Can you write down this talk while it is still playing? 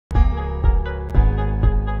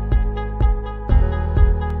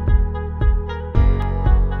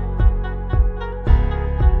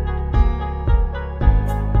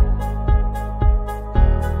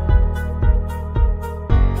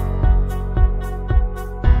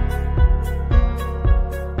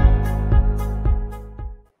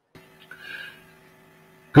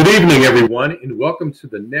Good evening, everyone, and welcome to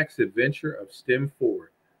the next adventure of STEM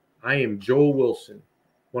Forward. I am Joel Wilson,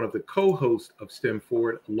 one of the co-hosts of STEM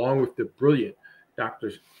Forward, along with the brilliant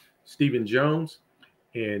Dr. Stephen Jones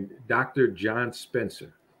and Dr. John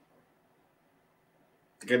Spencer.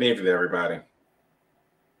 Good evening, everybody.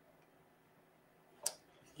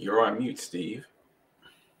 You're on mute, Steve.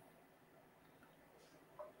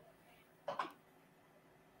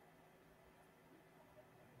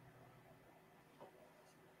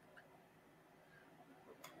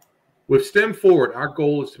 With STEM Forward, our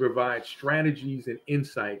goal is to provide strategies and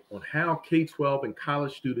insight on how K-12 and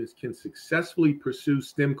college students can successfully pursue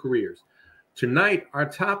STEM careers. Tonight, our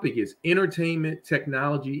topic is entertainment,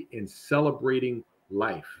 technology, and celebrating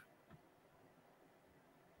life.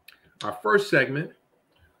 Our first segment,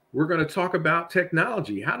 we're going to talk about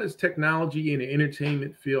technology. How does technology and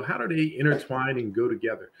entertainment feel? How do they intertwine and go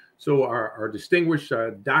together? So our distinguished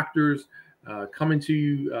doctors coming to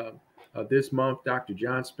you this month, Dr.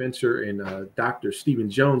 John Spencer and Dr. Stephen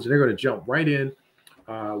Jones, and they're going to jump right in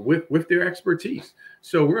with their expertise.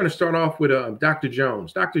 So we're going to start off with Dr.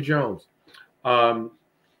 Jones. Dr. Jones,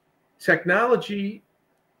 technology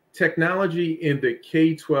in the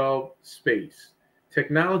K-12 space.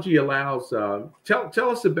 Technology allows, tell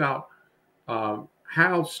us about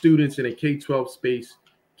how students in a K-12 space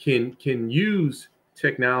can use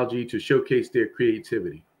technology to showcase their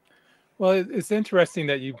creativity. Well, it's interesting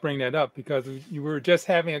that you bring that up because you were just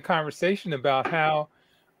having a conversation about how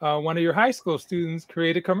one of your high school students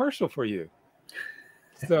created a commercial for you.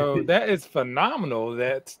 So that is phenomenal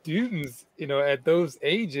that students, at those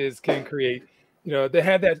ages can create, they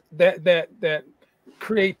have that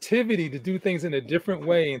creativity to do things in a different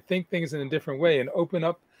way and think things in a different way and open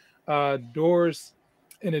up doors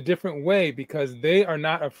in a different way because they are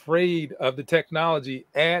not afraid of the technology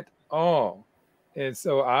at all. And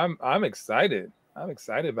so I'm excited. I'm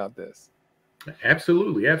excited about this.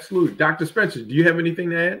 Absolutely. Dr. Spencer, do you have anything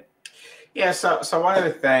to add? Yeah, so one of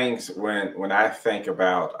the things when I think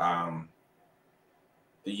about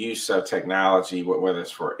the use of technology, whether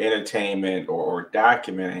it's for entertainment or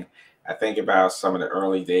documenting, I think about some of the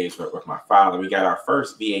early days with my father. We got our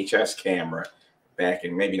first VHS camera back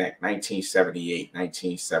in maybe like 1978,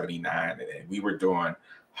 1979, and we were doing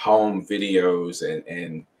home videos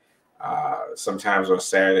and sometimes on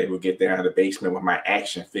Saturday we'll get down to the basement with my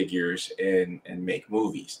action figures and make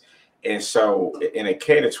movies. And so in a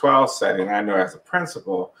K-12 setting, I know as a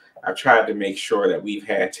principal, I've tried to make sure that we've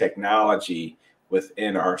had technology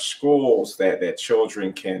within our schools that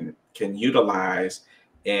children can utilize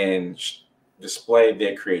and display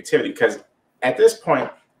their creativity. Because at this point,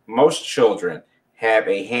 most children have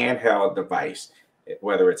a handheld device,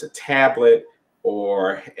 whether it's a tablet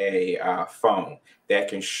or a phone that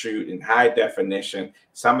can shoot in high definition.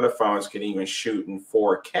 Some of the phones can even shoot in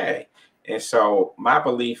 4K. And so my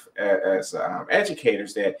belief as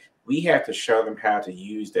educators that we have to show them how to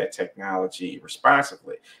use that technology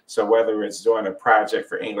responsibly. So whether it's doing a project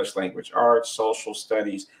for English language arts, social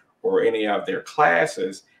studies, or any of their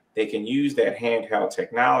classes, they can use that handheld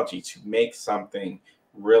technology to make something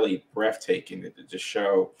really breathtaking to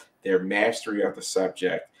show their mastery of the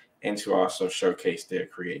subject and to also showcase their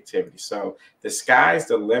creativity. So the sky's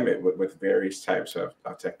the limit with various types of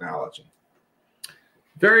technology.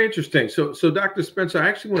 Very interesting. So Dr. Spencer, I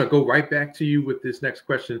actually want to go right back to you with this next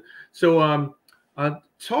question. So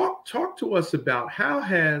talk to us about how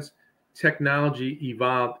has technology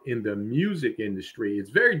evolved in the music industry?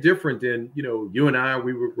 It's very different than, you and I,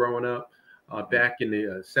 we were growing up back in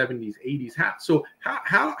the 70s, 80s.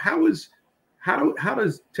 How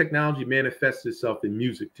does technology manifest itself in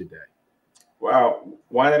music today? Well,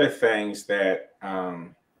 one of the things that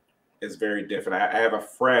is very different, I have a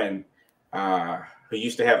friend who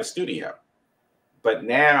used to have a studio, but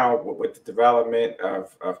now with the development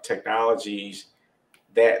of technologies,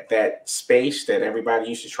 that space that everybody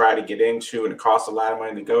used to try to get into and it costs a lot of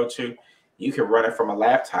money to go to, you can run it from a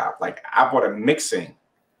laptop. Like I bought a mixing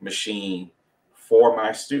machine for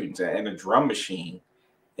my students and a drum machine,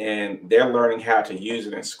 and they're learning how to use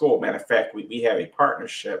it in school. Matter of fact, we have a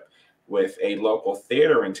partnership with a local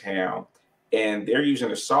theater in town, and they're using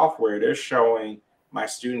the software. They're showing my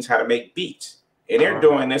students how to make beats, and they're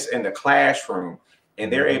doing this in the classroom,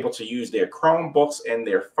 and they're able to use their Chromebooks and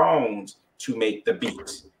their phones to make the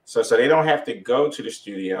beats. So they don't have to go to the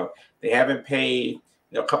studio. They haven't paid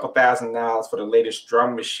a couple $1,000s for the latest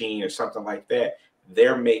drum machine or something like that.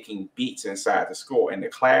 They're making beats inside the school, and the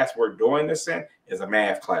class we're doing this in is a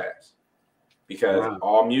math class because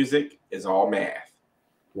all music is all math.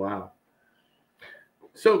 Wow.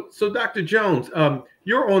 So Dr. Jones,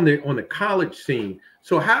 you're on the college scene.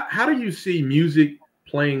 So how do you see music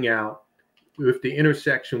playing out with the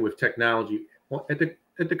intersection with technology at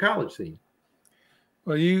the college scene?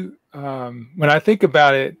 Well, when I think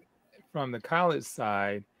about it from the college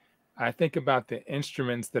side, I think about the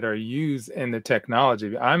instruments that are used in the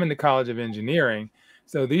technology. I'm in the College of Engineering,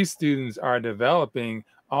 so these students are developing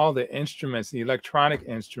all the instruments, the electronic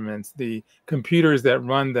instruments, the computers that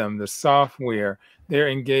run them, the software. They're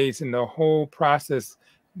engaged in the whole process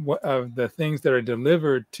of the things that are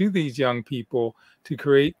delivered to these young people to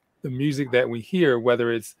create the music that we hear,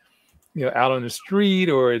 whether it's out on the street,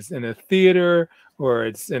 or it's in a theater, or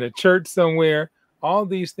it's in a church somewhere. All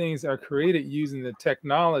these things are created using the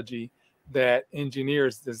technology that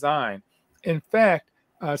engineers design. In fact,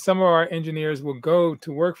 some of our engineers will go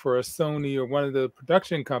to work for a Sony or one of the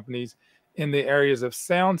production companies in the areas of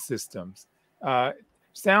sound systems.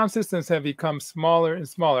 Sound systems have become smaller and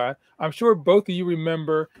smaller. I'm sure both of you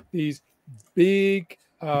remember these big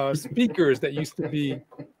speakers that used to be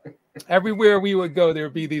everywhere we would go. There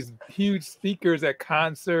would be these huge speakers at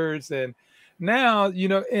concerts, and now,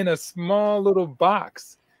 in a small little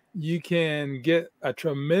box, you can get a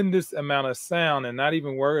tremendous amount of sound and not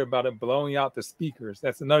even worry about it blowing out the speakers.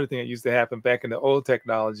 That's another thing that used to happen back in the old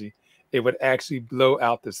technology. It would actually blow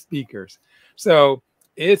out the speakers. So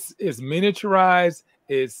it's miniaturized,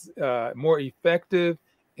 it's more effective,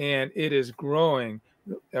 and it is growing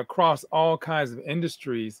across all kinds of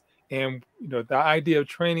industries. And the idea of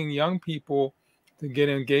training young people to get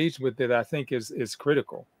engaged with it, I think, is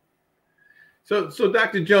critical. So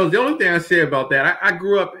Dr. Jones, the only thing I say about that, I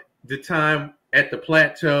grew up the time at the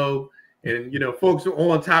plateau, and folks were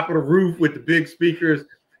on top of the roof with the big speakers.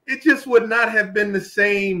 It just would not have been the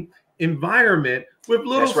same environment with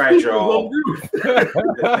little speakers on the roof.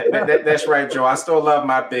 That's right, Joe. I still love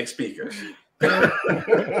my big speakers.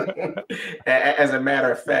 As a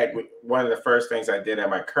matter of fact, one of the first things I did at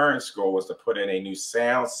my current school was to put in a new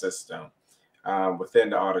sound system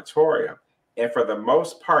within the auditorium. And for the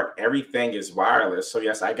most part, everything is wireless. So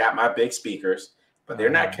yes, I got my big speakers, but they're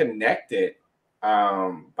not connected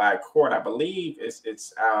by cord. I believe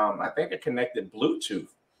I think they're connected Bluetooth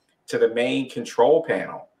to the main control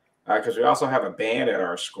panel, because we also have a band at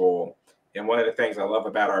our school. And one of the things I love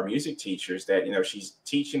about our music teacher is that, she's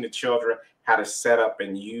teaching the children how to set up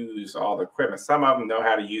and use all the equipment. Some of them know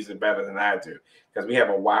how to use it better than I do, because we have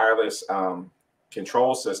a wireless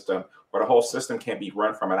control system where the whole system can be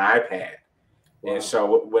run from an iPad. Wow. And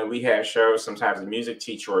so when we have shows, sometimes the music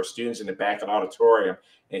teacher or students in the back of the auditorium,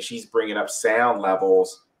 and she's bringing up sound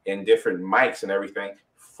levels and different mics and everything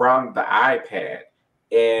from the iPad.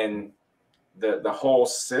 And the whole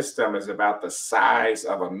system is about the size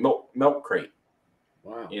of a milk crate.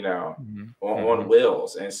 Wow. On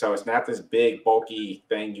wheels. And so it's not this big, bulky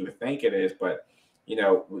thing you would think it is, but,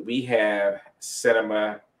 we have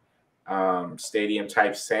cinema, stadium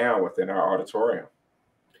type sound within our auditorium.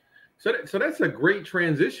 So that's a great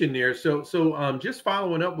transition there. So just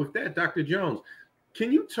following up with that, Dr. Jones,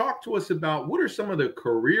 can you talk to us about what are some of the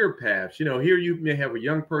career paths? Here you may have a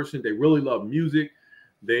young person, they really love music.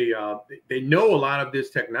 They know a lot of this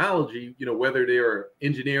technology, whether they're an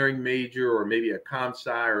engineering major or maybe a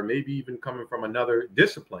comp-sci or maybe even coming from another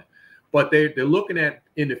discipline. But they're looking at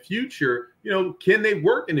in the future, can they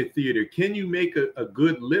work in the theater? Can you make a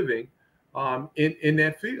good living in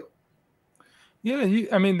that field? Yeah,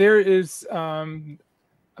 there is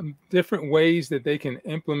different ways that they can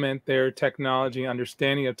implement their technology,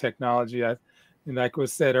 understanding of technology. And like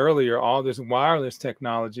was said earlier, all this wireless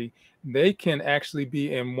technology, they can actually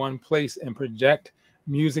be in one place and project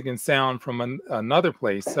music and sound from another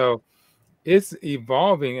place. So it's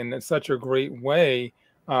evolving in such a great way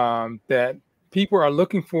that people are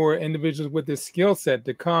looking for individuals with this skill set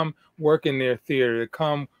to come work in their theater, to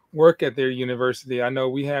come work at their university. I know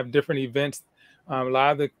we have different events. A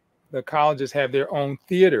lot of the colleges have their own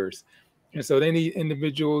theaters. And so they need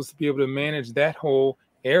individuals to be able to manage that whole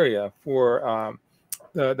area for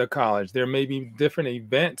the college. There may be different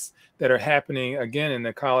events that are happening, again, in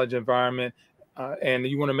the college environment. And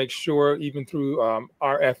you want to make sure even through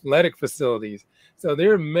our athletic facilities. So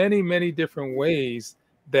there are many, many different ways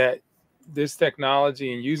that this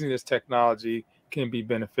technology and using this technology can be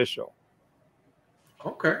beneficial.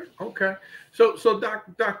 Okay. So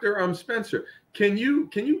Dr. Spencer, can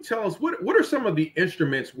you tell us what are some of the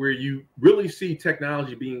instruments where you really see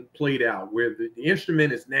technology being played out, where the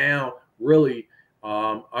instrument is now really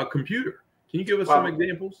a computer? Can you give us some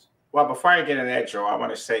examples? Well, before I get into that, Joe, I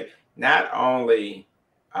want to say not only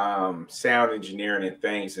sound engineering and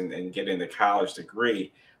things and getting the college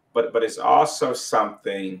degree, but it's also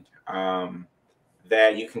something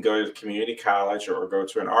that you can go to the community college or go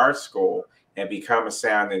to an art school and become a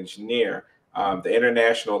sound engineer. the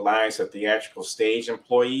International Alliance of Theatrical Stage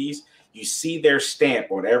Employees, you see their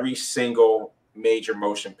stamp on every single major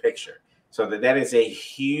motion picture. So that is a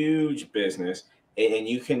huge business, and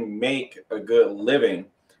you can make a good living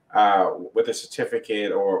with a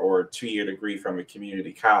certificate or a 2-year degree from a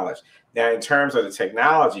community college. Now, in terms of the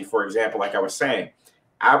technology, for example, like I was saying,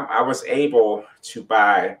 I was able to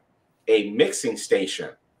buy a mixing station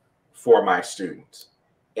for my students.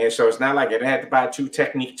 And so it's not like I had to buy 2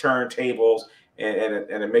 Technique turntables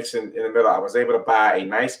and a mixing in the middle. I was able to buy a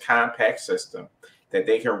nice compact system that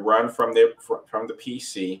they can run from the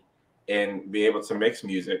PC and be able to mix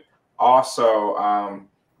music. Also,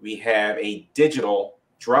 we have a digital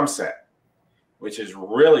drum set, which is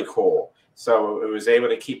really cool. So it was able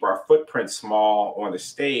to keep our footprint small on the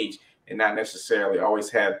stage and not necessarily always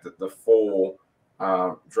have the full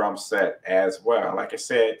drum set as well. Like I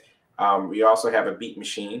said, we also have a beat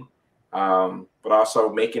machine, but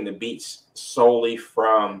also making the beats solely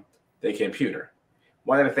from the computer.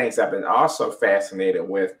 One of the things I've been also fascinated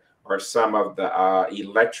with are some of the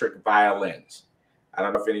electric violins. I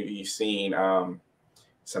don't know if any of you have seen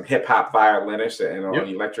some hip hop violinists and on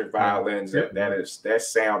electric violins. That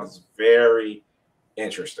sound is very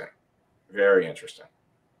interesting, very interesting.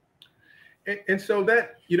 And so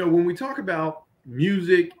that, when we talk about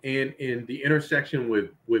music and the intersection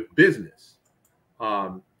with business,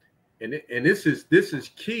 and this is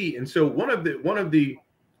key. And so one of the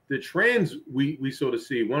trends we sort of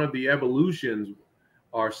see, one of the evolutions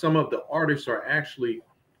are some of the artists are actually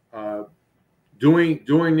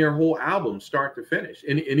doing their whole album start to finish,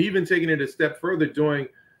 and even taking it a step further, doing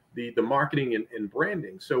the marketing and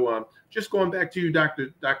branding. So just going back to you,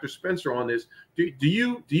 Dr. Spencer, on this, do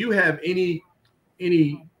you have any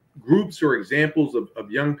groups or examples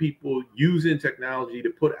of young people using technology to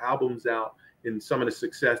put albums out and some of the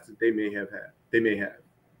success that they may have?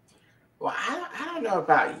 Well, I don't know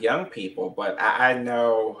about young people, but I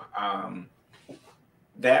know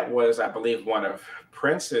that was, I believe, one of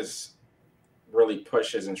Prince's really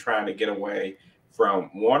pushes in trying to get away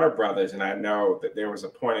from Warner Brothers. And I know that there was a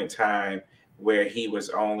point in time where he was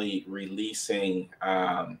only releasing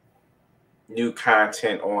new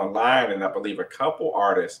content online. And I believe a couple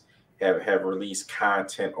artists have released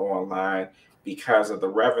content online because of the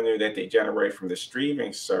revenue that they generate from the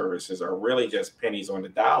streaming services are really just pennies on the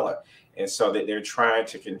dollar. And so that they're trying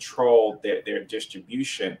to control their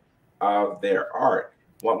distribution of their art.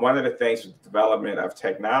 One of the things with the development of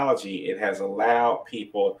technology, it has allowed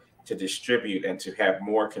people to distribute and to have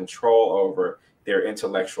more control over their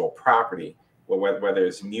intellectual property, whether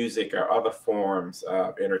it's music or other forms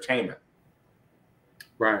of entertainment.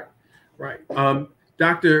 Right.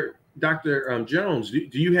 Dr. Jones,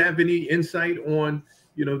 do you have any insight on,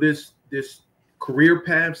 this career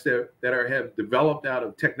paths that have developed out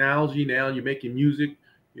of technology? Now you're making music,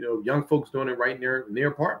 young folks doing it right in their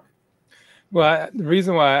apartment. Well, the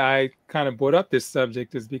reason why I kind of brought up this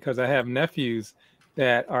subject is because I have nephews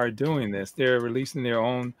that are doing this. They're releasing their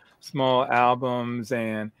own small albums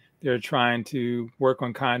and they're trying to work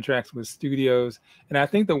on contracts with studios. And I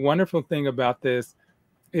think the wonderful thing about this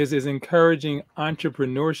is encouraging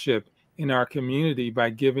entrepreneurship in our community by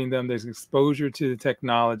giving them this exposure to the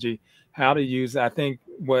technology, how to use it. I think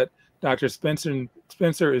what Dr.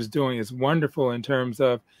 Spencer is doing is wonderful in terms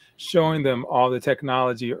of showing them all the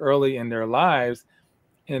technology early in their lives,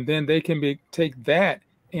 and then they can take that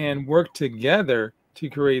and work together to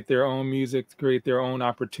create their own music, to create their own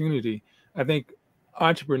opportunity. I think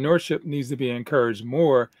entrepreneurship needs to be encouraged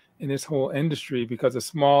more in this whole industry because a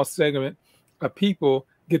small segment of people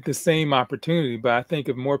get the same opportunity. But I think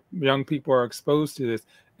if more young people are exposed to this,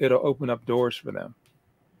 it'll open up doors for them.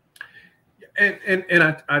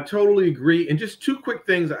 And I totally agree. And just 2 quick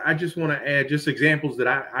things I just want to add, just examples that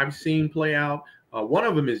I've seen play out. One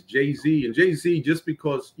of them is Jay-Z. And Jay-Z, just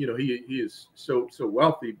because he is so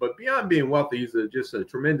wealthy, but beyond being wealthy, he's just a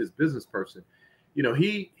tremendous business person.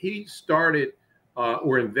 He started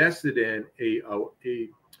or invested in a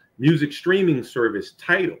music streaming service,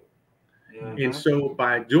 Tidal. Mm-hmm. And so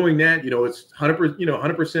by doing that, it's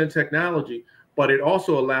 100% technology, but it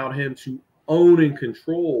also allowed him to own and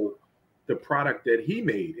control the product that he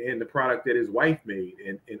made and the product that his wife made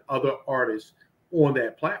and other artists on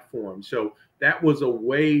that platform. So that was a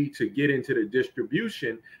way to get into the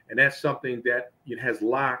distribution. And that's something that has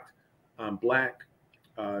locked Black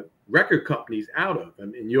record companies out of. I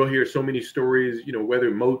mean, you'll hear so many stories, whether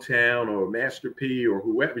Motown or Master P or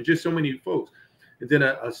whoever, just so many folks. And then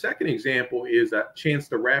a second example is Chance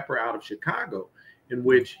the Rapper out of Chicago, in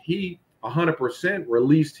which he 100%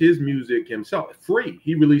 released his music himself, free.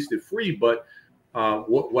 He released it free. But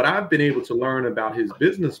what I've been able to learn about his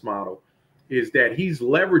business model is that he's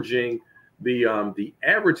leveraging the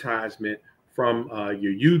advertisement from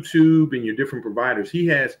your YouTube and your different providers. He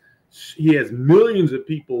has millions of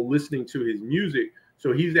people listening to his music,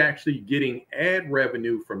 so he's actually getting ad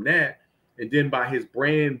revenue from that. And then by his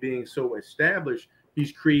brand being so established,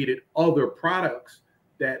 he's created other products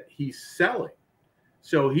that he's selling.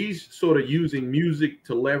 So he's sort of using music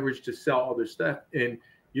to leverage to sell other stuff. And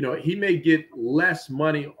he may get less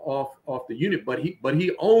money off the unit, but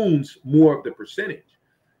he owns more of the percentage.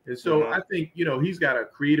 And so I think he's got a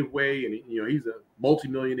creative way, and he's a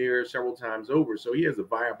multimillionaire several times over. So he has a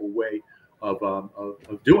viable way of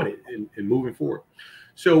doing it and moving forward.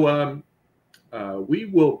 So we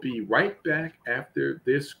will be right back after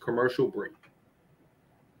this commercial break.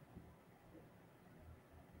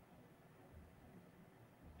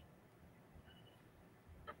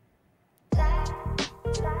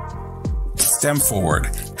 STEM Forward,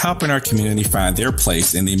 helping our community find their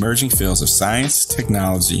place in the emerging fields of science,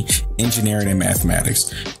 technology, engineering, and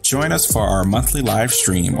mathematics. Join us for our monthly live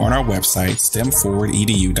stream on our website,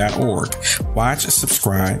 stemforwardedu.org. Watch,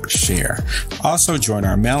 subscribe, share. Also join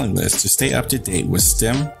our mailing list to stay up to date with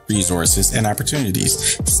STEM resources and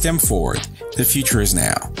opportunities. STEM Forward, the future is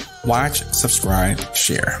now. Watch, subscribe,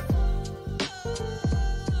 share.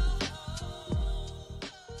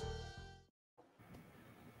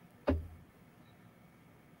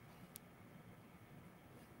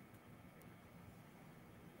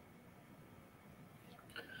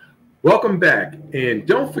 Welcome back, and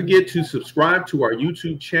don't forget to subscribe to our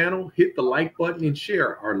YouTube channel, hit the like button, and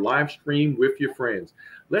share our live stream with your friends.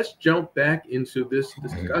 Let's jump back into this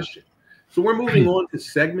discussion. So we're moving on to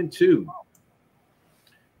segment 2,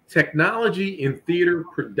 technology in theater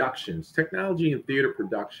productions. Technology in theater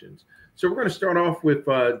productions. So we're going to start off with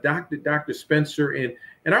Dr. Spencer, and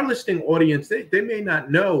our listening audience. They may not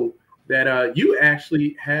know that you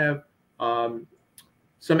actually have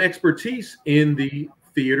some expertise in the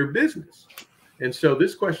theater business. And so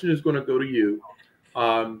this question is going to go to you.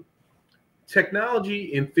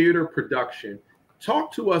 Technology in theater production.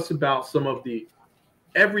 Talk to us about some of the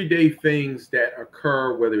everyday things that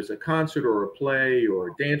occur, whether it's a concert or a play or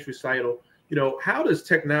a dance recital. How does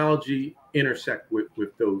technology intersect with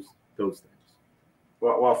those things?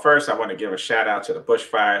 Well, first I want to give a shout out to the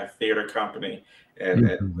Bushfire Theater Company on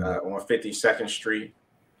 52nd Street.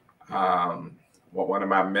 One of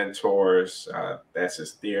my mentors, that's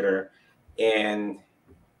his theater. And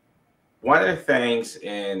one of the things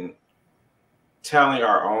in telling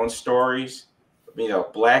our own stories,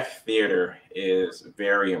 Black theater is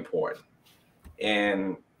very important.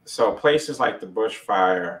 And so places like the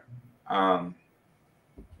Bushfire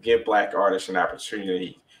give Black artists an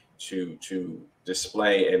opportunity to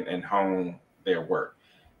display and hone their work.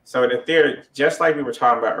 So in the theater, just like we were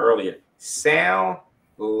talking about earlier, sound,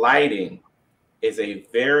 lighting is a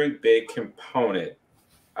very big component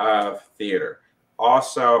of theater.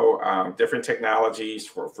 Also, different technologies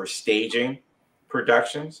for staging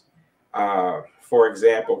productions. For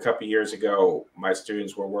example, a couple of years ago, my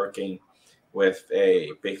students were working with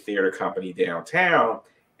a big theater company downtown,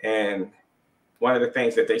 and one of the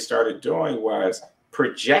things that they started doing was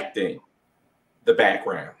projecting the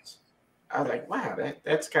backgrounds. I was like, wow,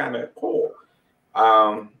 that's kind of cool.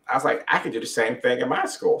 I was like, I could do the same thing in my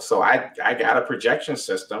school. So I got a projection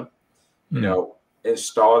system,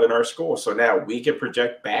 installed in our school. So now we can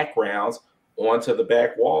project backgrounds onto the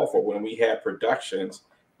back wall for when we have productions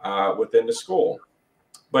within the school.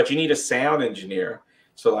 But you need a sound engineer.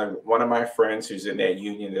 So like one of my friends who's in that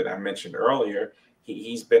union that I mentioned earlier,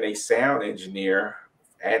 he's been a sound engineer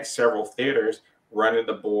at several theaters running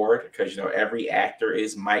the board because, every actor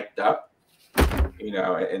is mic'd up.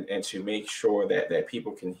 And to make sure that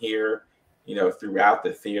people can hear, throughout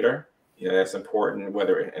the theater, that's important,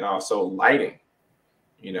 and also lighting.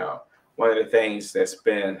 One of the things that's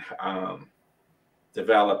been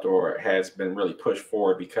developed or has been really pushed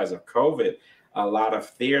forward because of COVID, a lot of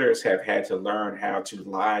theaters have had to learn how to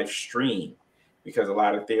live stream because a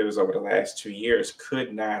lot of theaters over the last 2 years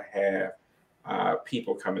could not have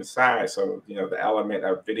people come inside. So, the element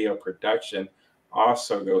of video production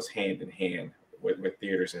also goes hand in hand with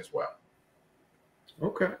theaters as well.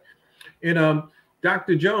 Okay. And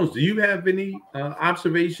Dr. Jones, do you have any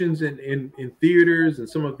observations in theaters and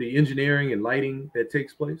some of the engineering and lighting that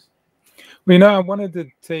takes place? Well, I wanted to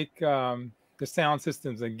take the sound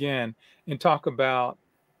systems again and talk about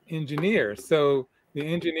engineers. So the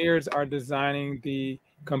engineers are designing the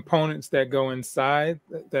components that go inside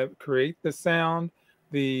that create the sound.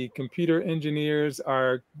 The computer engineers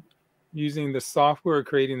are using the software,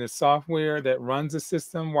 creating the software that runs the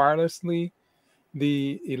system wirelessly.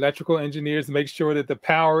 the electrical engineers make sure that the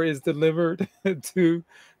power is delivered to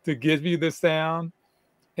give you the sound.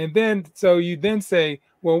 And then, so you then say,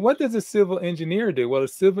 well, what does a civil engineer do? Well, a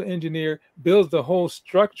civil engineer builds the whole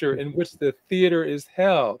structure in which the theater is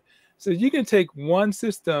held. So you can take one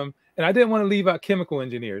system, and I didn't want to leave out chemical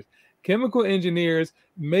engineers. Chemical engineers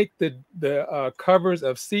make the covers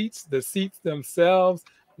of seats, the seats themselves,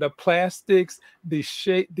 the plastics, the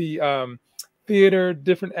shape, the theater,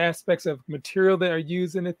 different aspects of material that are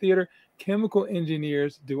used in the theater. Chemical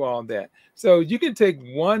engineers do all that. So you can take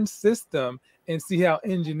one system and see how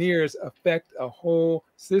engineers affect a whole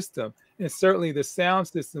system. And certainly the sound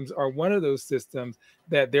systems are one of those systems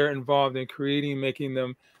that they're involved in creating, making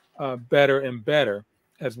them better and better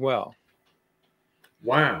as well.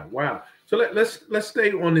 Wow, wow. So let's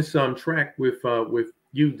stay on this track with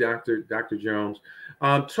you, Dr. Jones.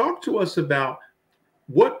 Talk to us about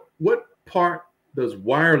what part does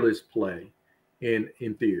wireless play in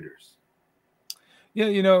theaters? Yeah,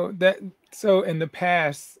 you know that. So in the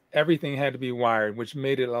past, everything had to be wired, which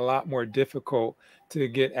made it a lot more difficult to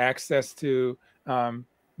get access to,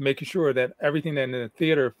 making sure that everything in the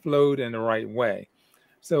theater flowed in the right way.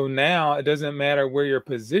 So now it doesn't matter where your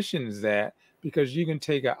position is at, because you can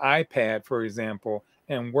take an iPad, for example,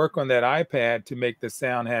 and work on that iPad to make the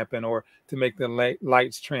sound happen or to make the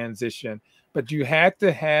lights transition. But you have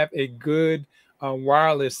to have a good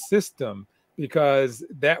wireless system, because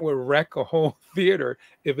that would wreck a whole theater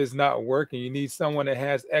if it's not working. You need someone that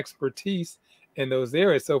has expertise in those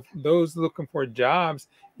areas. So those looking for jobs,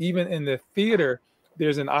 even in the theater,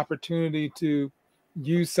 there's an opportunity to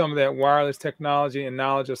use some of that wireless technology and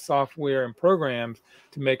knowledge of software and programs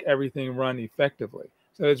to make everything run effectively.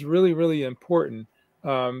 So it's really, really important.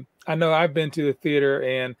 I know I've been to the theater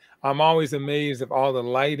and I'm always amazed of all the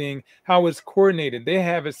lighting, how it's coordinated. They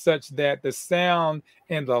have it such that the sound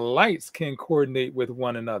and the lights can coordinate with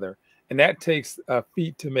one another. And that takes a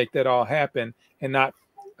feat to make that all happen and not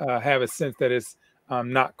have a sense that it's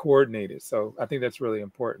not coordinated. So I think that's really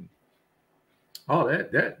important. Oh,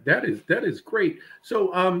 that is great.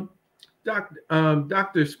 So,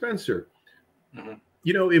 Dr. Spencer, Mm-hmm.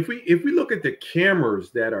 you know, if we look at the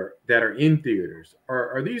cameras that are in theaters,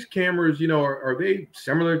 are these cameras, you know, are they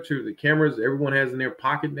similar to the cameras everyone has in their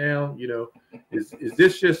pocket now? You know, is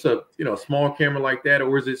this just a, you know, small camera like that,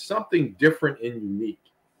 or is it something different and unique?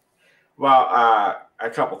 Well, a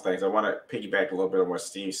couple things. I want to piggyback a little bit on what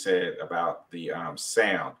Steve said about the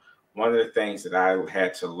sound. One of the things that I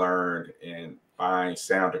had to learn in buying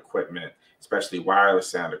sound equipment, especially wireless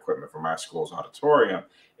sound equipment for my school's auditorium,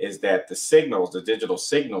 is that the signals, the digital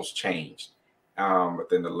signals, changed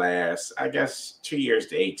within the last, I guess, 2 years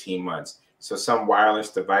to 18 months. So some wireless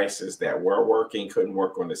devices that were working couldn't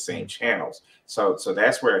work on the same channels. So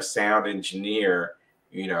that's where a sound engineer,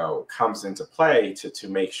 you know, comes into play to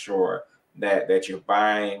make sure that you're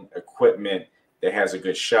buying equipment that has a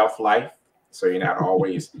good shelf life. So you're not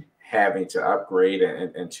always having to upgrade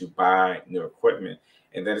and to buy new equipment.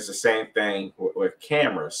 And then it's the same thing with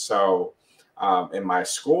cameras. So in my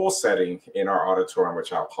school setting, in our auditorium,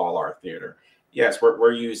 which I'll call our theater, yes,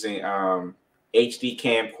 we're using HD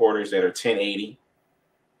camcorders that are 1080,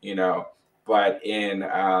 you know, but in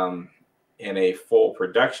a full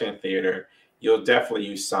production theater, you'll definitely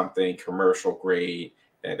use something commercial grade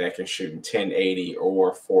that can shoot in 1080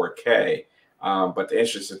 or 4K. But the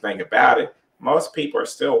interesting thing about it, most people are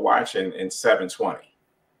still watching in 720.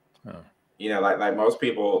 Oh. You know, like most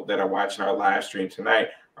people that are watching our live stream tonight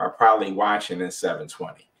are probably watching in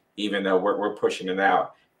 720, even though we're pushing it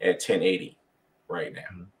out at 1080 right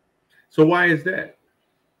now. So why is that?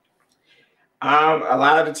 A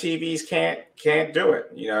lot of the TVs can't do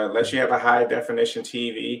it, you know, unless you have a high definition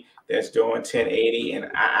TV that's doing 1080.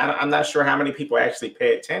 And I'm not sure how many people actually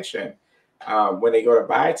pay attention when they go to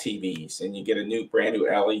buy TVs and you get a brand new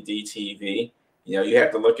LED TV. You know, you have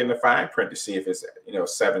to look in the fine print to see if it's, you know,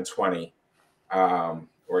 720 or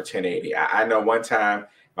 1080. I know one time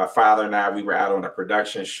my father and I, we were out on a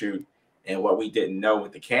production shoot, and what we didn't know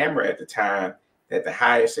with the camera at the time, that the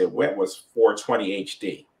highest it went was 420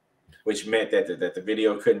 HD, which meant that the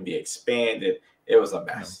video couldn't be expanded. It was a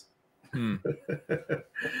mess.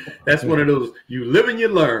 That's one of those, you live and you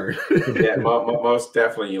learn. Yeah, most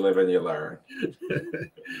definitely, you live and you learn.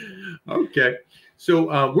 Okay.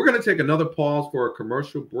 So we're going to take another pause for a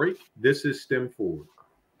commercial break. This is STEM Forward.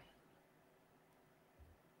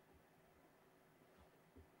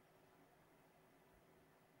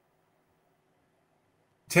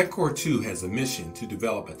 TechCore 2 has a mission to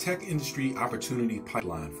develop a tech industry opportunity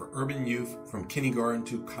pipeline for urban youth from kindergarten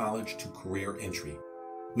to college to career entry.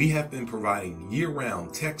 We have been providing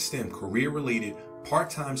year-round tech STEM career-related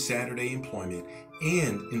part-time Saturday employment,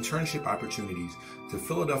 and internship opportunities to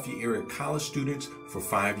Philadelphia area college students for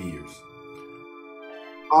 5 years.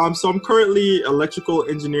 So I'm currently electrical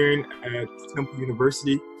engineering at Temple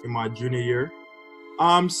University in my junior year.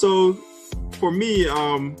 So for me,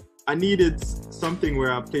 I needed something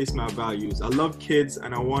where I place my values. I love kids,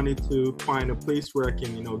 and I wanted to find a place where I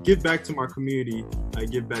can, give back to my community. I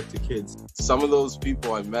give back to kids. Some of those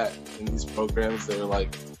people I met in these programs, they're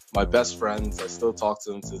like my best friends. I still talk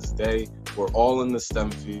to them to this day. We're all in the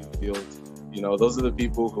STEM field. Those are the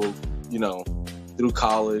people who, through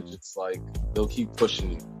college, it's like they'll keep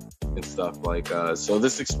pushing you and stuff like. So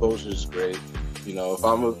this exposure is great. If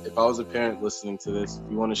I was a parent listening to this, if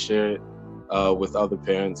you want to share it with other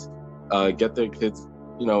parents, get their kids,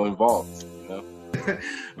 involved. All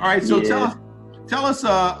right. So tell us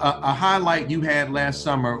a highlight you had last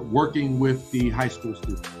summer working with the high school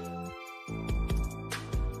students.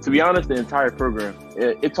 To be honest, the entire program,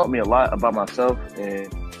 it taught me a lot about myself,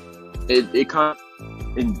 and it kind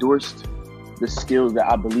of endorsed the skills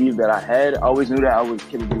that I believed that I had. I always knew that I was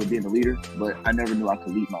capable of being a leader, but I never knew I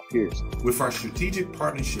could lead my peers. With our strategic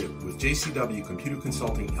partnership with JCW Computer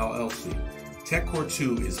Consulting LLC, TechCore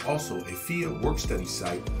 2 is also a FIA work-study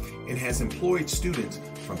site and has employed students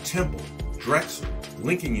from Temple, Drexel,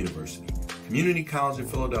 Lincoln University, Community College of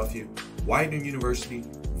Philadelphia, Widener University,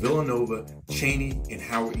 Villanova, Cheney, and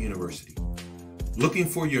Howard University. Looking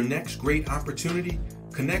for your next great opportunity?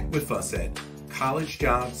 Connect with us at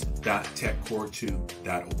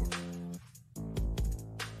collegejobs.techcore2.org.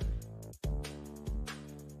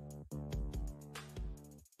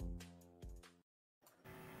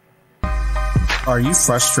 Are you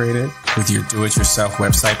frustrated with your do-it-yourself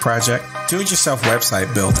website project? Do-it-yourself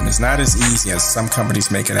website building is not as easy as some companies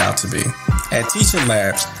make it out to be. At Teach It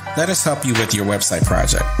Labs, let us help you with your website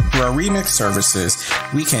project. Through our Remix services,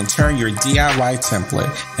 we can turn your DIY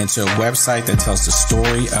template into a website that tells the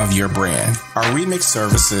story of your brand. Our Remix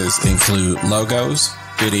services include logos,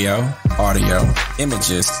 video, audio,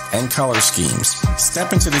 images, and color schemes.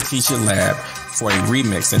 Step into the Teach It Lab for a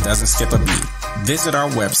remix that doesn't skip a beat. Visit our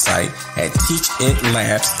website at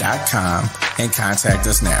teachitlabs.com and contact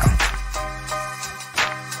us now.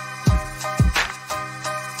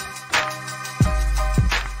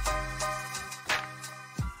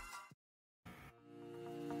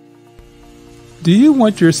 Do you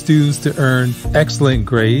want your students to earn excellent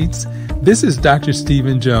grades? This is Dr.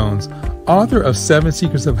 Stephen Jones, author of 7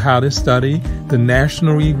 Secrets of How to Study, the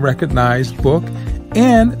nationally recognized book,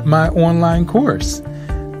 and my online course.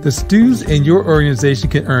 The students in your organization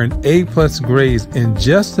can earn A+ grades in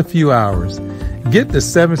just a few hours. Get the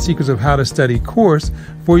 7 Secrets of How to Study course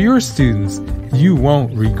for your students. You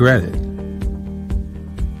won't regret it.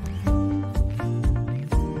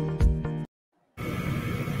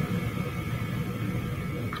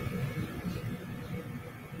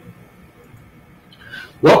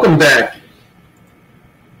 Welcome back.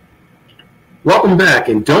 Welcome back,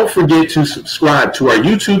 and don't forget to subscribe to our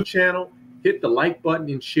YouTube channel. Hit the like button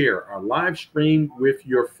and share our live stream with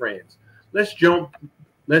your friends. Let's jump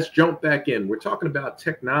back in. We're talking about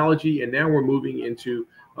technology, and now we're moving into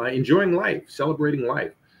enjoying life, celebrating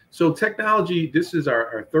life. So technology, this is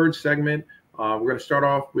our third segment. We're going to start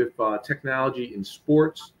off with technology in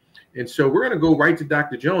sports. And so we're going to go right to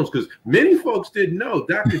Dr. Jones, because many folks didn't know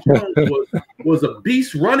Dr. Jones was a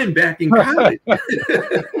beast running back in college.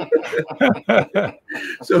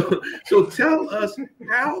 So tell us,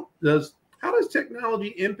 how does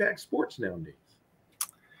technology impact sports nowadays?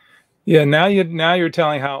 Yeah, now you're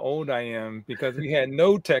telling how old I am, because we had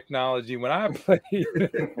no technology when I played.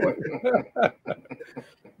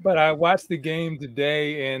 But I watched the game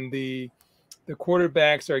today, and the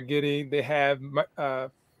quarterbacks they have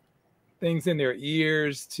things in their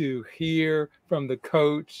ears to hear from the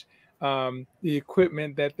coach. The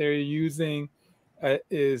equipment that they're using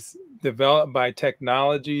is developed by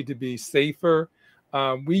technology to be safer.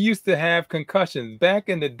 We used to have concussions. Back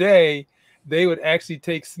in the day, they would actually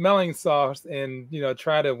take smelling salts and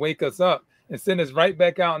try to wake us up and send us right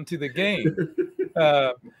back out into the game.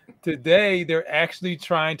 Today, they're actually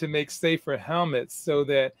trying to make safer helmets so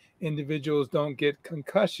that individuals don't get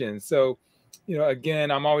concussions. So,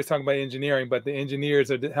 again, I'm always talking about engineering, but the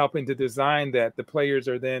engineers are helping to design that. The players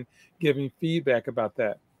are then giving feedback about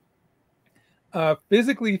that.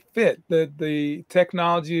 Physically fit, the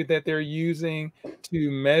technology that they're using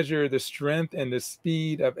to measure the strength and the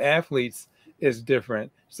speed of athletes is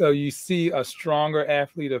different. So you see a stronger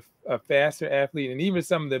athlete, a faster athlete, and even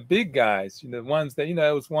some of the big guys, the ones that,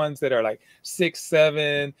 those ones that are like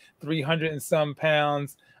 6'7", 300 and some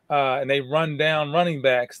pounds, and they run down running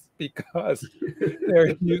backs because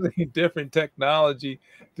they're using different technology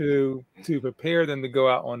to prepare them to go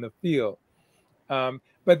out on the field.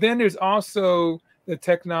 But then there's also the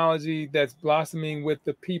technology that's blossoming with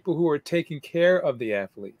the people who are taking care of the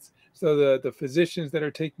athletes. So the physicians that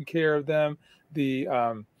are taking care of them, the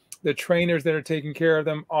trainers that are taking care of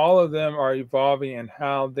them, all of them are evolving in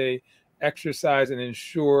how they exercise and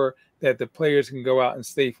ensure that the players can go out and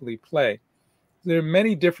safely play. There are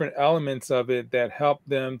many different elements of it that help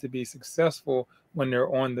them to be successful when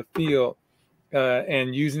they're on the field.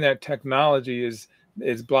 And using that technology is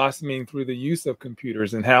blossoming through the use of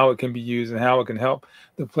computers and how it can be used and how it can help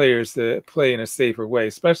the players to play in a safer way,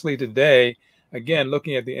 especially today. Again,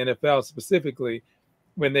 looking at the NFL specifically,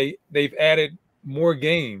 when they've added more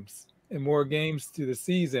games and more games to the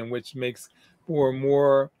season, which makes for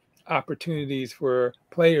more opportunities for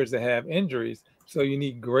players to have injuries. So you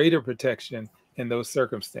need greater protection in those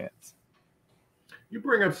circumstances. You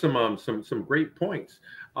bring up some great points.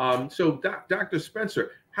 So, Dr.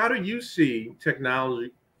 Spencer, how do you see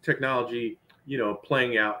technology,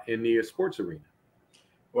 playing out in the sports arena?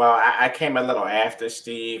 Well, I came a little after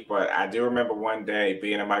Steve, but I do remember one day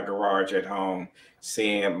being in my garage at home,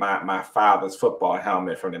 seeing my father's football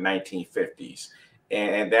helmet from the 1950s.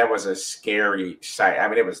 And that was a scary sight. I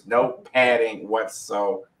mean, there was no padding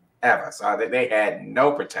whatsoever. So they had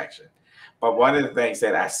no protection. But one of the things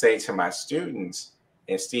that I say to my students,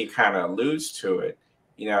 and Steve kind of alludes to it,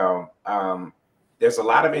 there's a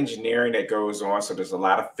lot of engineering that goes on. So there's a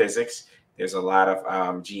lot of physics. There's a lot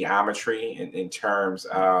of geometry in terms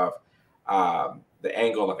of the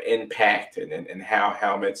angle of impact and how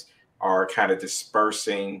helmets are kind of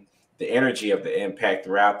dispersing the energy of the impact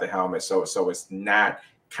throughout the helmet. So it's not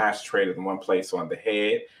concentrated in one place on the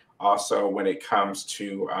head. Also, when it comes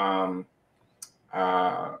to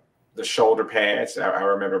the shoulder pads, I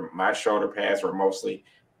remember my shoulder pads were mostly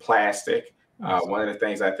plastic. One of the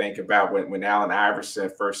things I think about when Allen Iverson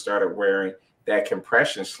first started wearing that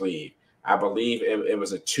compression sleeve, I believe it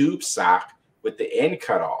was a tube sock with the end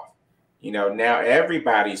cut off. Now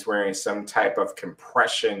everybody's wearing some type of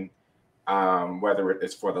compression, whether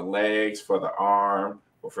it's for the legs, for the arm,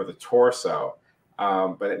 or for the torso.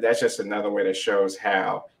 But that's just another way that shows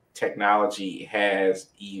how technology has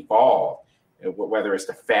evolved, whether it's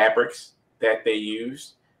the fabrics that they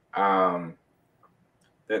use.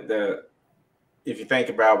 If you think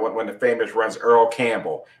about when the famous runs Earl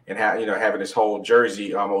Campbell and how, having his whole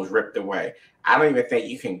jersey almost ripped away. I don't even think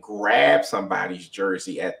you can grab somebody's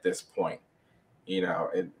jersey at this point,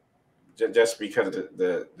 just because of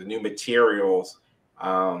the new materials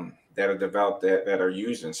that are developed that are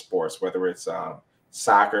used in sports, whether it's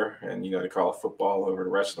soccer and, they call it football over the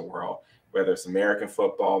rest of the world, whether it's American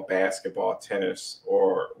football, basketball, tennis,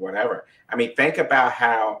 or whatever. I mean, think about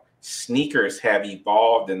how sneakers have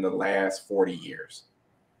evolved in the last 40 years,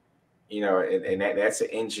 and that's an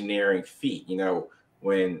engineering feat.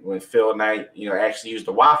 When Phil Knight, actually used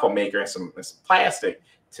a waffle maker and some plastic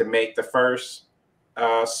to make the first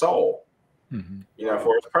sole,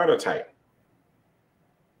 for his prototype.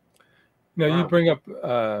 Now, you bring up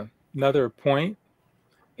another point,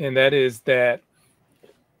 and that is that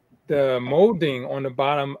the molding on the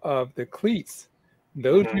bottom of the cleats,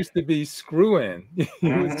 those used to be screw-in.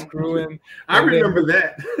 You would screw in. I remember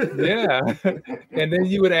that. Yeah. And then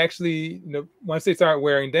you would actually, once they start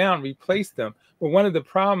wearing down, replace them. But one of the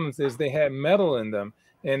problems is they had metal in them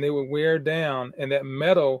and they would wear down, and that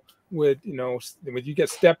metal would, when you get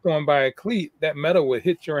stepped on by a cleat, that metal would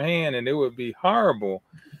hit your hand and it would be horrible.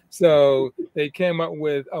 So they came up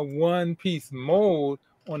with a one-piece mold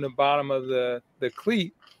on the bottom of the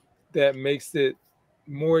cleat that makes it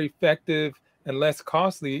more effective and less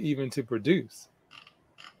costly even to produce.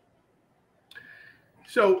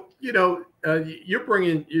 So, you're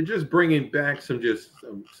just bringing back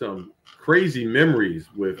some crazy memories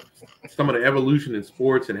with some of the evolution in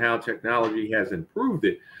sports and how technology has improved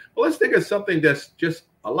it. But let's think of something that's just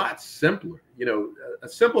a lot simpler. A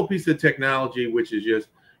simple piece of technology, which is just,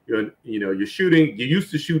 you're shooting. You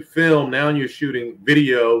used to shoot film. Now you're shooting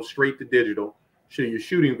video straight to digital. So you're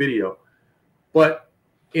shooting video, but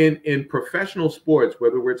in professional sports,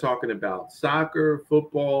 whether we're talking about soccer,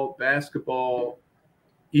 football, basketball,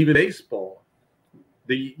 even baseball,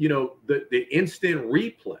 the instant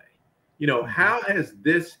replay, how has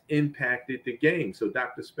this impacted the game? So,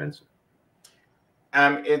 Dr. Spencer.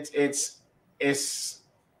 It's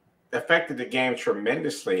affected the game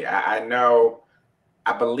tremendously.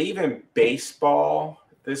 I believe in baseball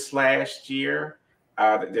this last year.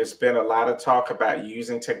 There's been a lot of talk about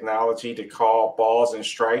using technology to call balls and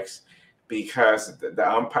strikes because the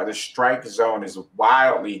umpire, the strike zone is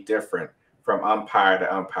wildly different from umpire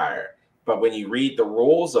to umpire. But when you read the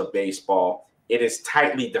rules of baseball, it is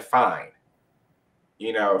tightly defined.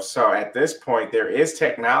 You know, so at this point, there is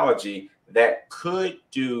technology that could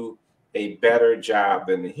do a better job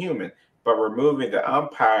than the human. But removing the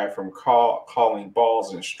umpire from calling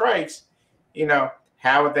balls and strikes, you know,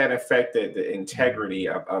 how would that affect the integrity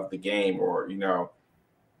of the game? Or,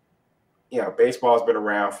 baseball has been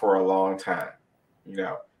around for a long time. You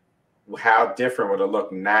know, how different would it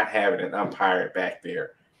look not having an umpire back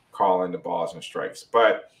there calling the balls and strikes?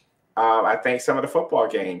 But I think some of the football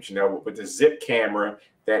games, with the zip camera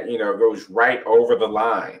that, goes right over the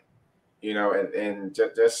line, and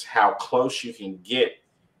just how close you can get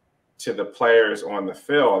to the players on the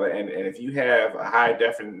field. And if you have a high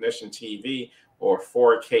definition TV or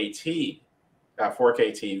 4K TV,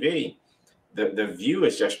 the view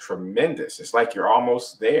is just tremendous. It's like you're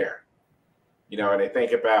almost there. And they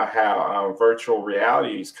think about how virtual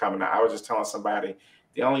reality is coming out. I was just telling somebody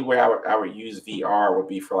the only way I would use VR would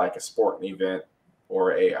be for like a sporting event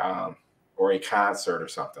or a concert or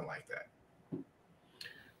something like that.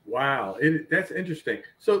 Wow, that's interesting.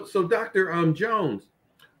 So Dr. Jones,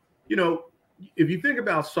 if you think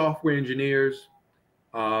about software engineers,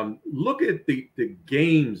 look at the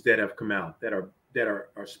games that have come out that are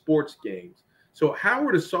sports games. So how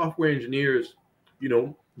are the software engineers,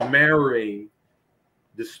 marrying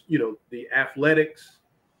this, the athletics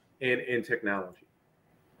and technology?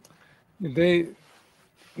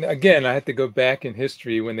 Again, I had to go back in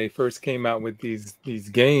history when they first came out with these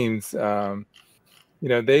games.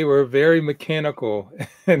 They were very mechanical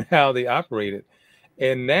in how they operated.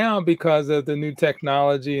 And now, because of the new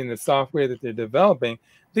technology and the software that they're developing,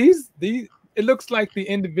 it looks like the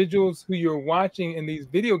individuals who you're watching in these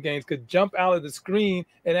video games could jump out of the screen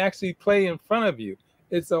and actually play in front of you.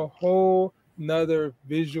 It's a whole nother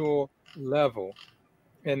visual level.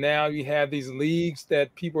 And now you have these leagues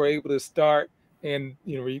that people are able to start and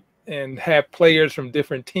and have players from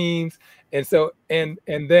different teams. And so and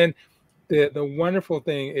then the wonderful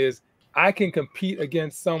thing is I can compete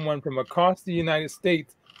against someone from across the United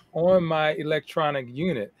States on my electronic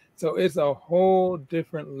unit. So it's a whole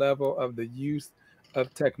different level of the use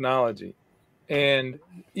of technology. And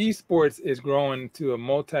esports is growing to a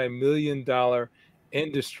multi-million-dollar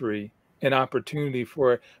industry and opportunity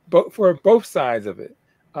for both sides of it.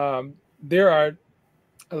 There are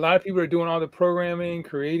a lot of people are doing all the programming,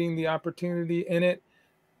 creating the opportunity in it.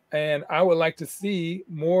 And I would like to see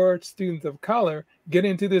more students of color get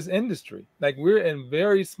into this industry. Like, we're in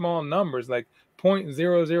very small numbers, like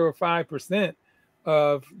 0.005%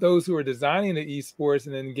 of those who are designing the esports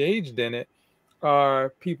and engaged in it are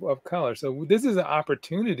people of color. So this is an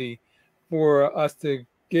opportunity for us to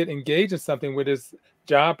get engaged in something where there's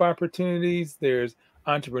job opportunities, there's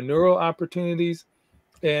entrepreneurial opportunities,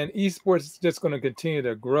 and esports is just going to continue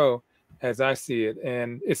to grow as I see it.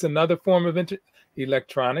 And it's another form of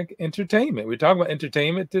electronic entertainment. We're talking about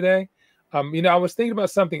entertainment today. I was thinking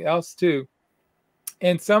about something else too.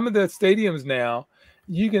 In some of the stadiums now,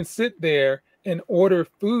 you can sit there and order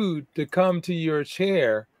food to come to your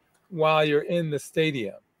chair while you're in the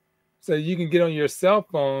stadium. So you can get on your cell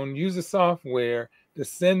phone, use the software to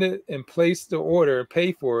send it and place the order,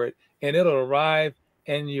 pay for it, and it'll arrive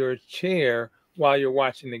in your chair while you're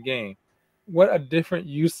watching the game. What a different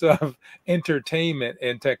use of entertainment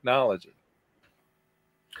and technology.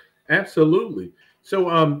 Absolutely.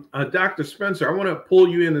 So, Dr. Spencer, I want to pull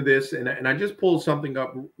you into this, and I just pulled something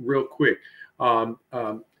up real quick. A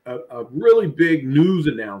really big news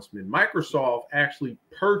announcement. Microsoft actually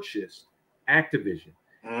purchased Activision,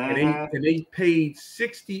 and they paid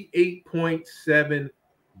 $68.7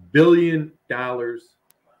 billion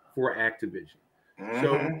for Activision.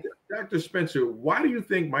 So, Dr. Spencer, why do you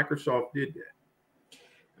think Microsoft did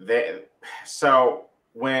that? So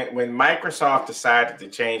when Microsoft decided to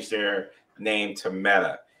change their name to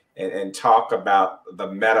Meta and talk about the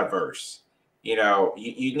metaverse,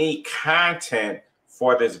 you need content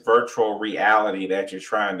for this virtual reality that you're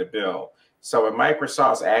trying to build. So with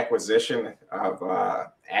Microsoft's acquisition of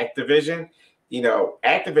Activision,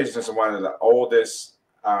 Activision is one of the oldest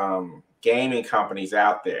gaming companies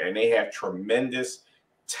out there, and they have tremendous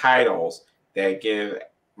titles that give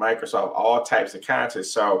Microsoft all types of content.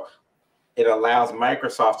 So it allows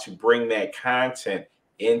Microsoft to bring that content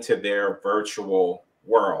into their virtual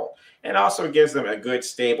world, and also gives them a good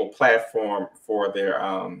stable platform for their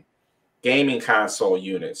gaming console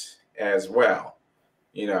units as well.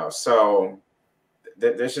 So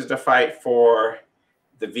this is the fight for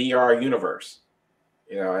the VR universe.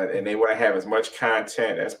 And they want to have as much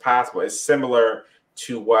content as possible. It's similar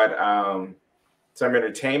to what some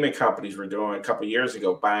entertainment companies were doing a couple of years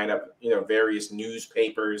ago, buying up, various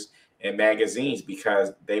newspapers and magazines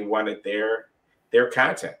because they wanted their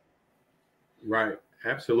content. Right.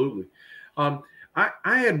 Absolutely. I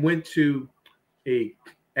had went to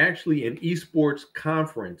actually an esports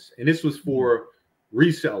conference, and this was for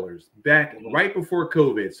resellers back right before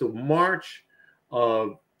COVID. So March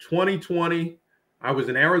of 2020, I was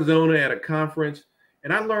in Arizona at a conference,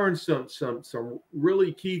 and I learned some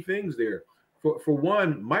really key things there. For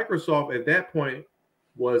one, Microsoft at that point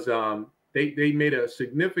was they made a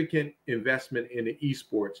significant investment in the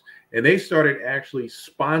esports, and they started actually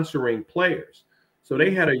sponsoring players. So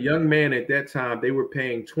they had a young man at that time, they were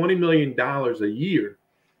paying $20 million a year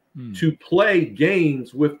to play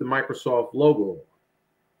games with the Microsoft logo.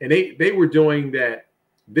 And they were doing that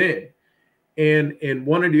then. And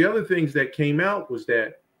one of the other things that came out was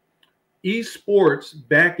that esports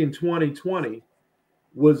back in 2020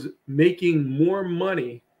 was making more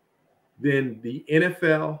money than the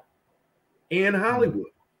NFL and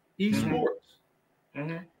Hollywood esports.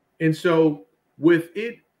 And so with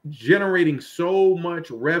it generating so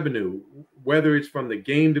much revenue, whether it's from the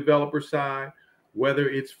game developer side, whether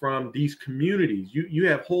it's from these communities, you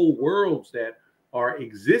have whole worlds that are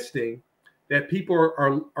existing that people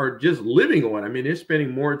are just living on. I mean, they're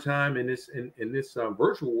spending more time in this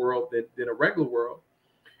virtual world than a regular world,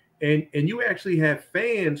 and you actually have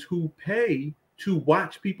fans who pay to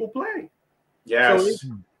watch people play. Yes.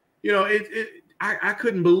 So I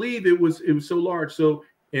couldn't believe it was so large. So,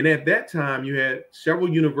 and at that time, you had several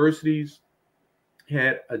universities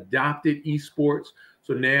had adopted esports.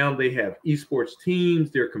 So now they have esports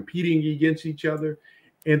teams. They're competing against each other,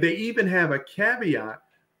 and they even have a caveat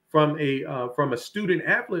from a student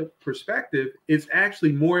athlete perspective. It's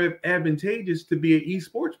actually more advantageous to be an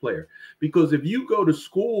esports player, because if you go to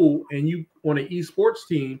school and you on an esports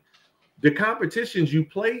team, the competitions you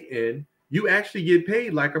play in, you actually get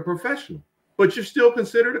paid like a professional, but you're still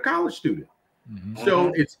considered a college student.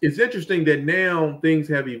 So it's interesting that now things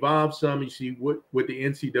have evolved some. You see what the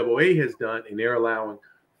NCAA has done, and they're allowing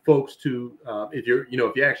folks to, if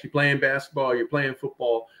you're actually playing basketball, you're playing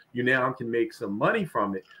football, you now can make some money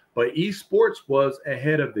from it. But esports was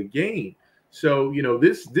ahead of the game. So,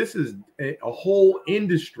 this is a whole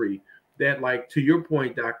industry that, like, to your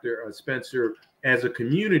point, Dr. Spencer, as a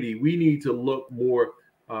community, we need to look more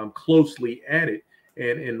closely at it.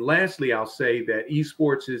 And lastly, I'll say that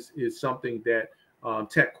esports is something that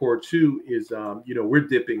TechCore 2 is, we're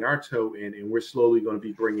dipping our toe in, and we're slowly going to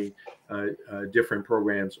be bringing different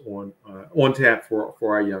programs on tap for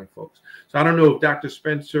our young folks. So I don't know if Dr.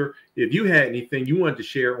 Spencer, if you had anything you wanted to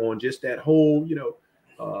share on just that whole,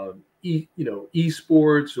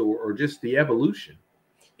 esports or just the evolution.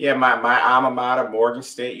 Yeah, my alma mater, Morgan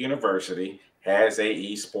State University, has a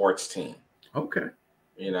esports team. Okay.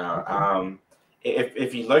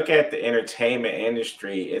 If you look at the entertainment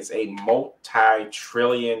industry, it's a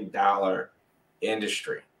multi-trillion-dollar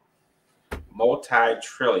industry.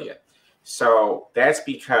 Multi-trillion. So that's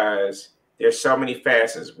because there's so many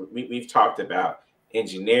facets. We've talked about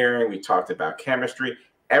engineering. We talked about chemistry.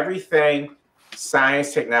 Everything,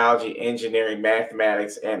 science, technology, engineering,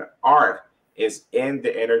 mathematics, and art is in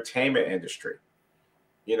the entertainment industry.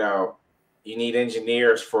 You need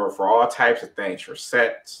engineers for all types of things, for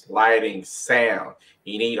sets, lighting, sound.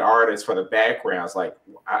 You need artists for the backgrounds. Like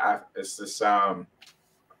I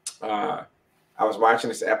was watching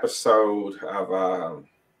this episode of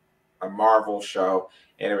a Marvel show,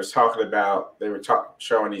 and it was talking about, they were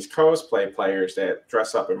showing these cosplay players that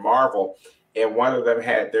dress up in Marvel, and one of them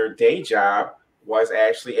had their day job was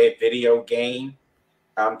actually a video game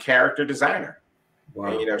character designer.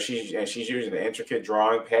 Wow. And she's using an intricate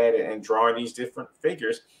drawing pad and drawing these different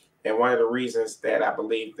figures. And one of the reasons that I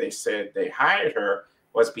believe they said they hired her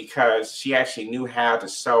was because she actually knew how to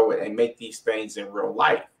sew and make these things in real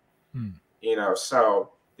life.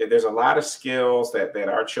 So there's a lot of skills that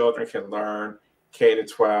our children can learn K to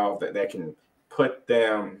 12 that can put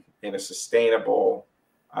them in a sustainable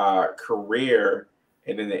career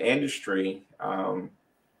and in the industry.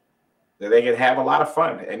 That they can have a lot of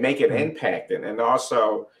fun and make an impact, and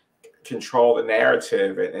also control the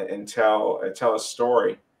narrative and tell a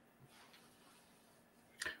story.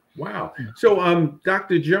 Wow. So,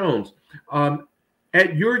 Dr. Jones,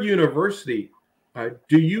 at your university,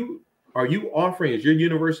 is your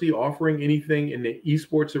university offering anything in the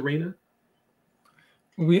esports arena?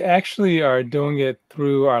 We actually are doing it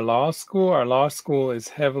through our law school. Our law school is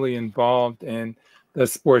heavily involved in the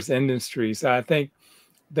sports industry. So I think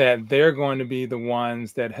that they're going to be the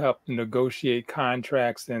ones that help negotiate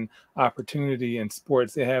contracts and opportunity in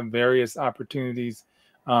sports. They have various opportunities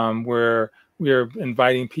where we are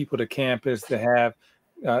inviting people to campus to have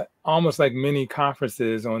almost like mini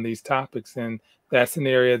conferences on these topics. And that's an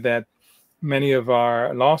area that many of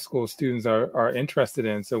our law school students are interested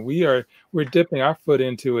in. So we're dipping our foot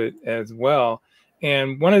into it as well.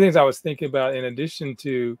 And one of the things I was thinking about, in addition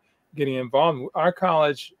to getting involved, our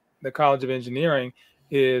college, the College of Engineering,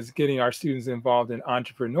 is getting our students involved in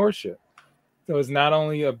entrepreneurship. So it's not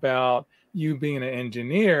only about you being an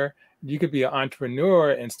engineer, you could be an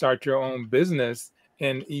entrepreneur and start your own business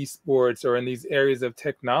in esports or in these areas of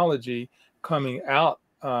technology coming out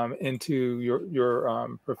into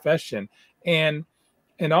your profession. And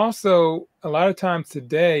also, a lot of times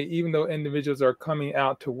today, even though individuals are coming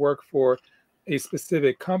out to work for a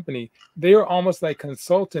specific company, they are almost like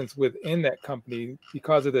consultants within that company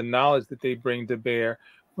because of the knowledge that they bring to bear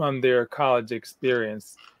from their college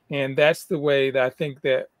experience. And that's the way that I think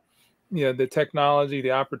that, you know, the technology,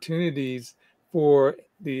 the opportunities for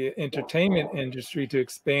the entertainment industry to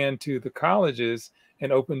expand to the colleges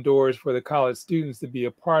and open doors for the college students to be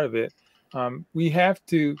a part of it. We have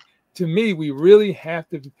to me, we really have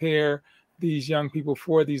to prepare these young people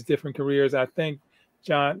for these different careers. I thank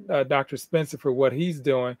Dr. Spencer for what he's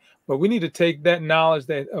doing, but we need to take that knowledge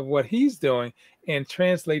of what he's doing and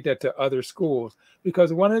translate that to other schools.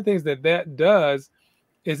 Because one of the things that does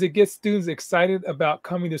is it gets students excited about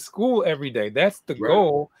coming to school every day. That's the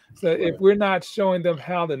goal. So if we're not showing them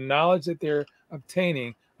how the knowledge that they're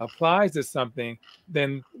obtaining applies to something,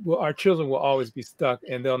 then our children will always be stuck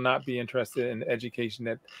and they'll not be interested in the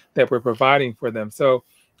education that we're providing for them. So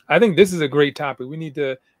I think this is a great topic. We need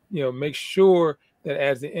to, you know, make sure that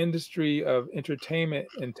as the industry of entertainment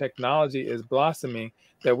and technology is blossoming,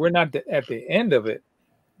 that we're not at the end of it,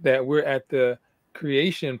 that we're at the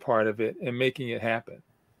creation part of it and making it happen.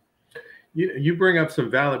 You bring up some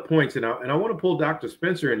valid points, and I want to pull Dr.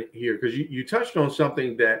 Spencer in here because you touched on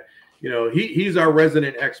something that, you know, he's our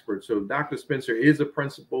resident expert. So Dr. Spencer is a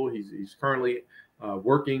principal. He's currently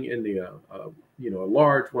working in the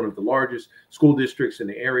one of the largest school districts in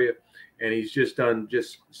the area, and he's just done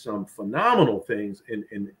some phenomenal things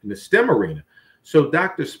in the STEM arena. So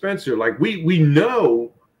Dr. Spencer, like we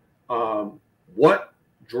know what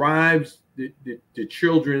drives the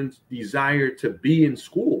children's desire to be in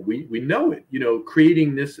school. We know it, you know,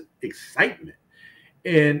 creating this excitement,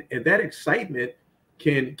 and that excitement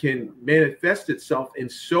can manifest itself in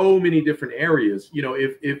so many different areas. You know,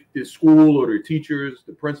 if the school or the teachers,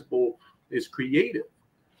 the principal is creative.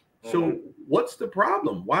 So what's the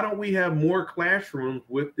problem? Why don't we have more classrooms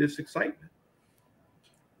with this excitement?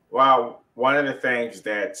 Well, one of the things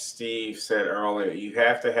that Steve said earlier, you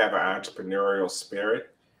have to have an entrepreneurial spirit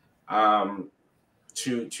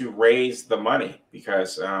to raise the money,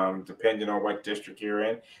 because depending on what district you're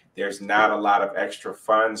in, there's not a lot of extra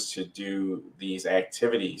funds to do these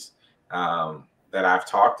activities that I've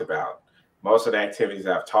talked about. Most of the activities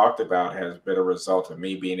I've talked about has been a result of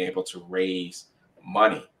me being able to raise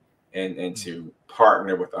money and to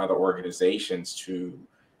partner with other organizations to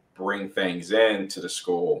bring things into the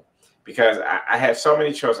school. Because I have so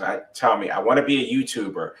many children that tell me, I want to be a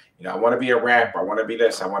YouTuber, you know, I want to be a rapper, I want to be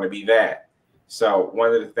this, I want to be that. So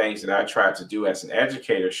one of the things that I try to do as an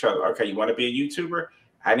educator, show them, okay, you want to be a YouTuber?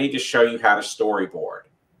 I need to show you how to storyboard,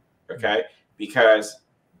 okay? Because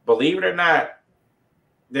believe it or not,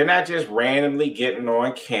 they're not just randomly getting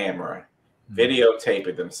on camera,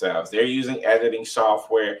 videotaping themselves. They're using editing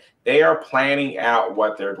software. They are planning out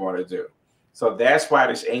what they're going to do. So that's why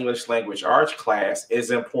this English language arts class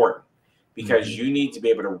is important, because you need to be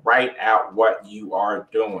able to write out what you are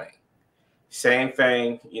doing. Same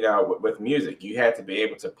thing, you know, with music. You have to be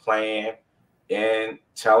able to plan and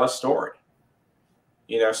tell a story.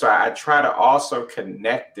 You know, so I try to also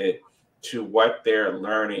connect it to what they're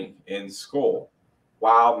learning in school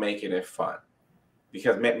while making it fun,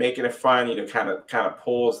 because making it fun, you know, kind of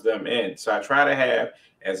pulls them in. So I try to have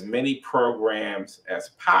as many programs as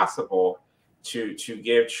possible to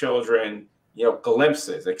give children, you know,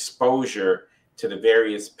 glimpses, exposure to the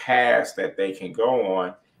various paths that they can go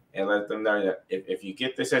on, and let them know that if you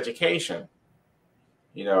get this education,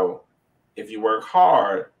 you know, if you work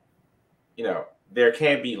hard, you know, there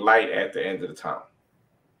can be light at the end of the tunnel.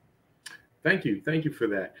 Thank you. Thank you for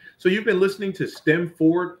that. So you've been listening to STEM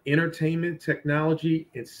Forward Entertainment, Technology,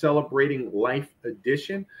 and Celebrating Life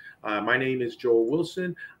Edition. My name is Joel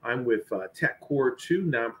Wilson. I'm with TechCore 2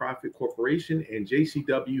 Nonprofit Corporation and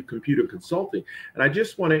JCW Computer Consulting. And I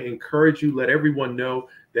just want to encourage you, let everyone know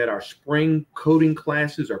that our spring coding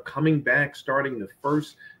classes are coming back starting the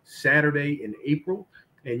first Saturday in April.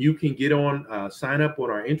 And you can get on, sign up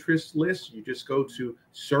on our interest list. You just go to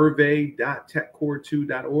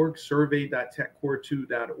survey.techcore2.org,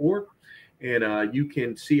 survey.techcore2.org. And you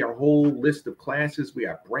can see our whole list of classes. We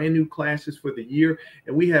have brand new classes for the year,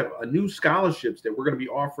 and we have a new scholarships that we're going to be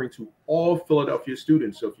offering to all Philadelphia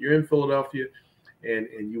students. So if you're in Philadelphia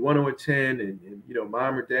and you want to attend, and you know,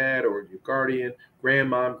 mom or dad or your guardian,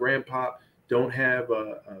 grandmom, grandpa don't have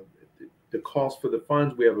the cost for the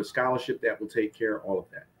funds, we have a scholarship that will take care of all of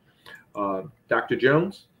that. Dr.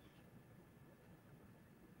 Jones?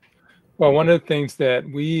 Well, one of the things that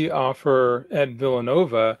we offer at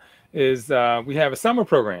Villanova is we have a summer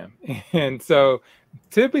program. And so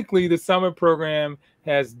typically the summer program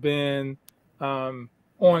has been on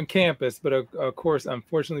campus, but of course,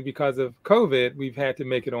 unfortunately, because of COVID, we've had to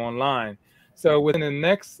make it online. So within the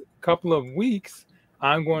next couple of weeks,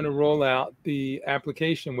 I'm going to roll out the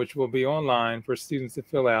application, which will be online for students to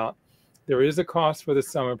fill out. There is a cost for the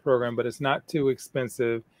summer program, but it's not too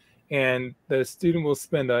expensive. And the student will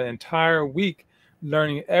spend an entire week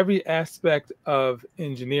learning every aspect of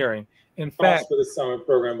engineering. In fact, for the summer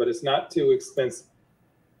program, but it's not too expensive.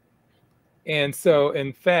 And so,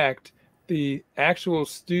 in fact, the actual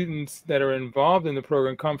students that are involved in the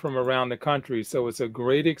program come from around the country. So it's a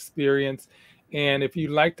great experience. And if you'd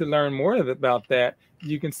like to learn more about that,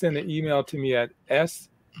 you can send an email to me at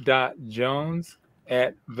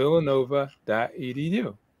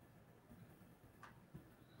s.jones@villanova.edu.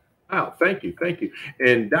 Wow, thank you, thank you.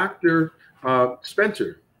 And Dr.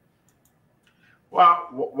 Spencer? Well,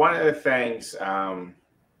 one of the things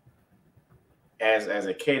as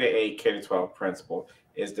a K-8, K-12 principal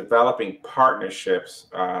is developing partnerships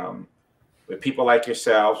with people like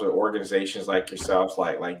yourselves, with organizations like yourselves,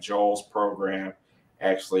 like Joel's program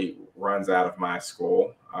actually runs out of my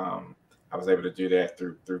school. I was able to do that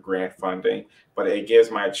through grant funding, but it gives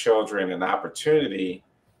my children an opportunity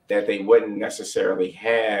that they wouldn't necessarily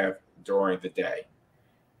have during the day.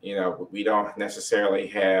 You know, we don't necessarily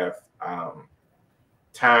have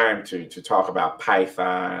time to talk about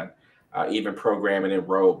Python, even programming in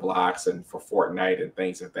Roblox and for Fortnite and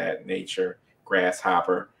things of that nature,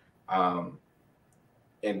 Grasshopper.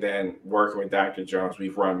 And then working with Dr. Jones,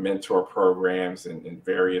 we've run mentor programs in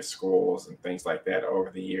various schools and things like that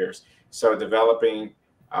over the years. So developing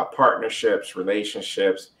partnerships,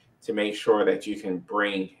 relationships to make sure that you can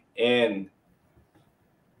bring in,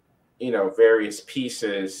 you know, various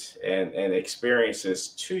pieces and experiences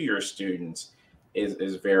to your students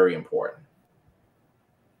is very important.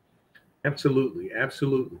 Absolutely,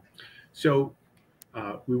 absolutely. So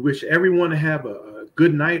we wish everyone to have a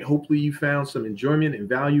good night. Hopefully you found some enjoyment and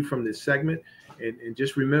value from this segment. And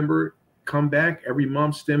just remember, come back every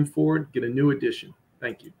month, STEM Forward, get a new edition.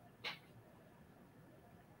 Thank you.